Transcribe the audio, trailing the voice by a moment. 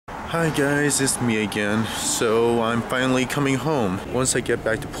Hi guys, it's me again. So I'm finally coming home. Once I get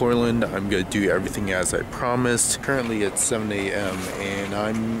back to Portland, I'm gonna do everything as I promised. Currently it's 7 a.m. and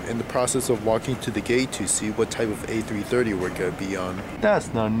I'm in the process of walking to the gate to see what type of A330 we're gonna be on.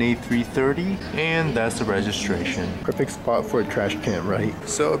 That's not an A330, and that's the registration. Perfect spot for a trash can, right?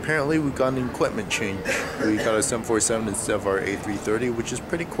 So apparently we got an equipment change. We got a 747 instead of our A330, which is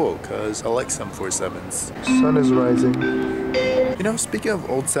pretty cool because I like 747s. Sun is rising. You know, speaking of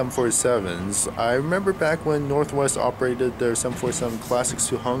old 747s, I remember back when Northwest operated their 747 Classics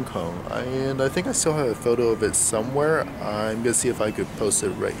to Hong Kong, and I think I still have a photo of it somewhere. I'm gonna see if I could post it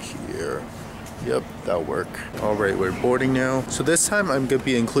right here. Yep, that'll work. Alright, we're boarding now. So this time I'm gonna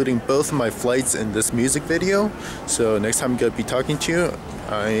be including both of my flights in this music video. So next time I'm gonna be talking to you,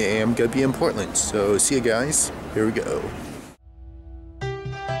 I am gonna be in Portland. So see you guys. Here we go.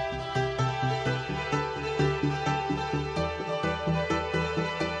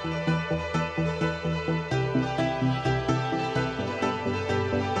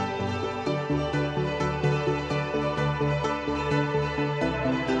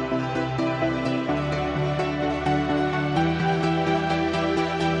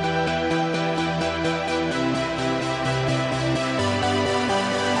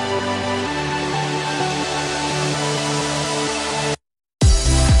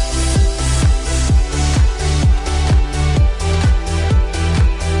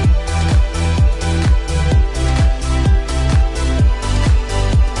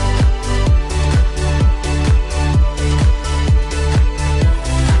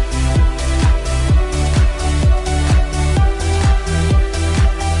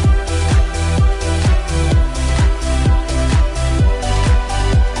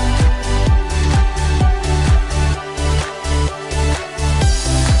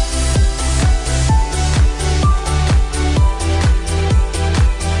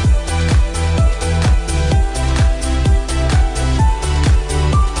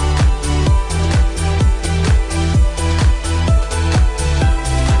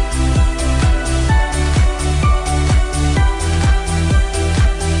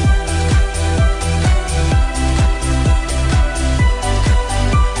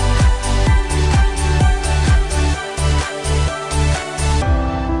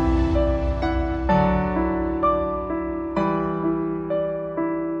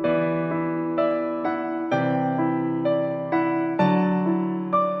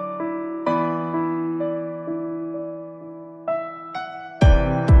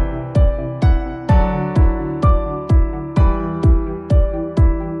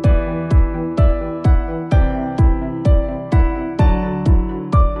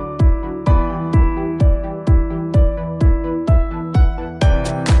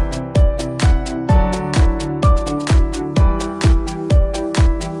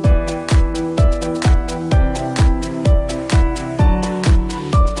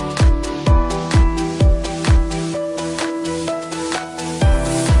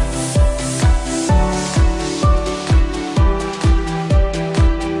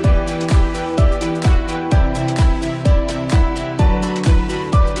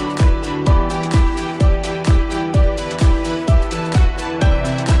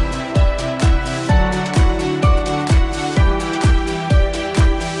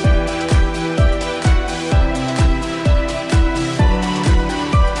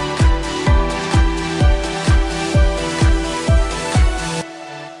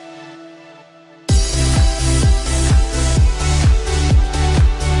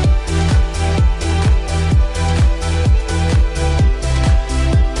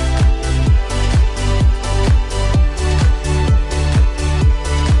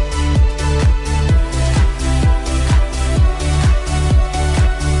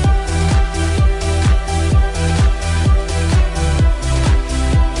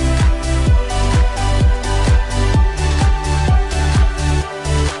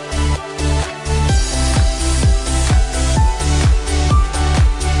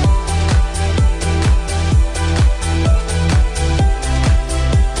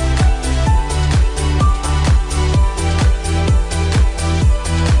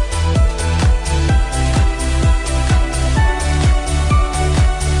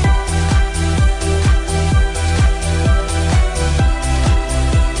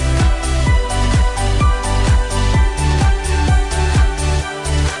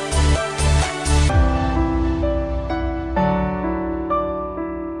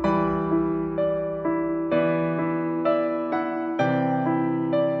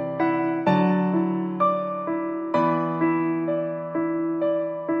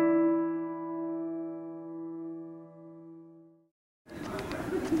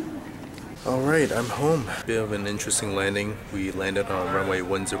 Alright, I'm home. Bit of an interesting landing. We landed on runway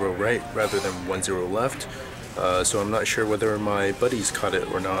 10 right rather than 10 left. So I'm not sure whether my buddies caught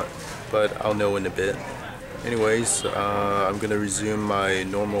it or not, but I'll know in a bit. Anyways, I'm gonna resume my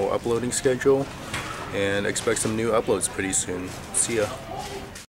normal uploading schedule and expect some new uploads pretty soon. See ya.